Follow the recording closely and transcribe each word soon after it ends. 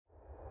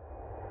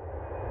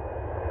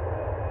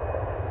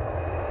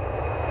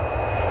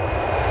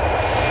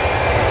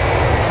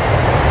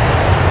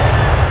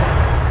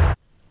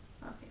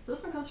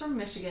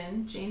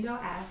Michigan, Jane Doe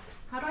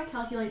asks, how do I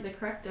calculate the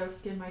correct dose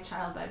to give my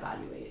child by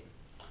body weight?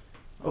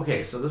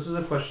 Okay, so this is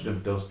a question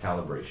of dose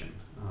calibration.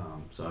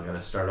 So I got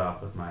to start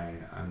off with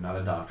I'm not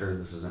a doctor.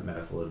 This isn't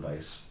medical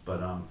advice,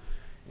 but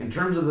in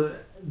terms of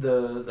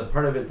the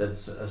part of it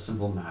that's a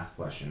simple math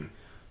question,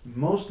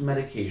 most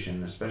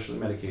medication, especially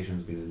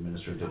medications being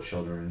administered to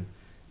children,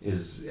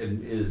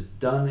 is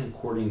done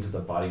according to the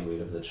body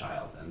weight of the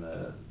child, and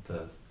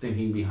the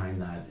thinking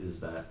behind that is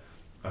that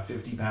a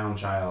 50-pound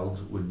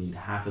child would need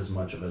half as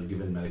much of a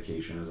given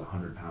medication as a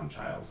 100-pound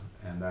child,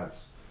 and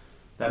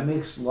that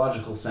makes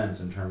logical sense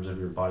in terms of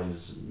your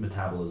body's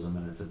metabolism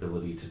and its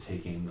ability to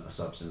take in a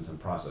substance and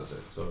process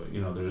it. So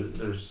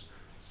there's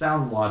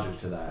sound logic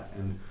to that,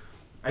 and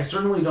I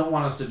certainly don't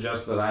want to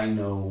suggest that I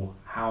know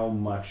how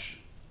much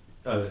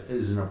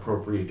is an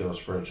appropriate dose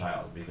for a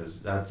child, because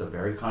that's a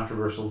very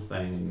controversial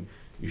thing, and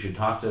you should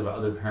talk to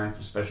other parents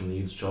with special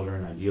needs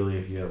children. Ideally,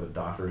 if you have a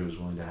doctor who's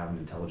willing to have an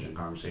intelligent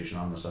conversation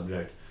on the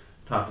subject,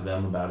 talk to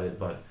them about it.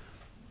 But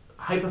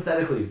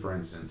hypothetically, for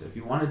instance, if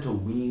you wanted to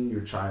wean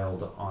your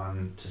child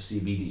on to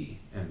CBD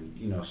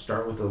and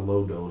start with a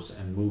low dose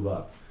and move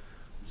up,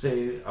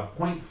 say a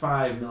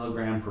 0.5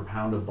 milligram per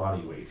pound of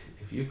body weight.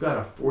 If you've got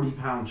a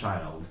 40-pound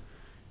child,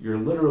 you're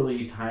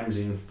literally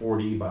timesing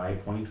 40 by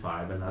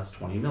 0.5, and that's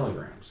 20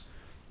 milligrams.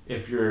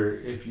 If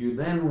you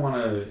then want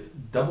to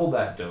double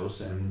that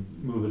dose and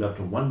move it up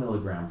to 1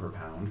 milligram per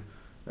pound,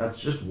 that's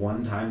just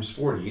 1 times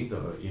 40,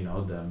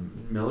 the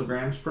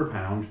milligrams per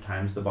pound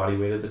times the body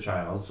weight of the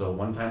child. So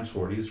 1 times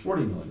 40 is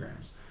 40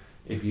 milligrams.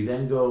 If you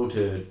then go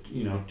to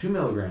 2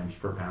 milligrams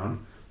per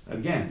pound,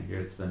 again,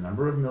 it's the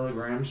number of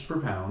milligrams per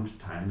pound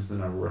times the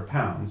number of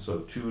pounds. So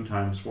 2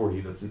 times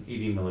 40, that's an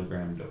 80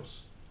 milligram dose.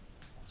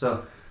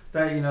 So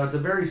that it's a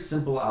very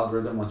simple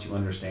algorithm. Once you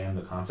understand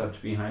the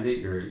concept behind it,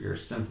 you're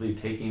simply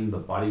taking the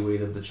body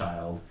weight of the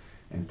child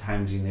and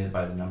timesing it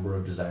by the number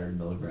of desired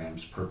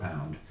milligrams per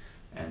pound,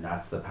 and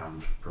that's the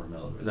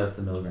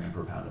milligram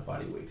per pound of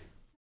body weight.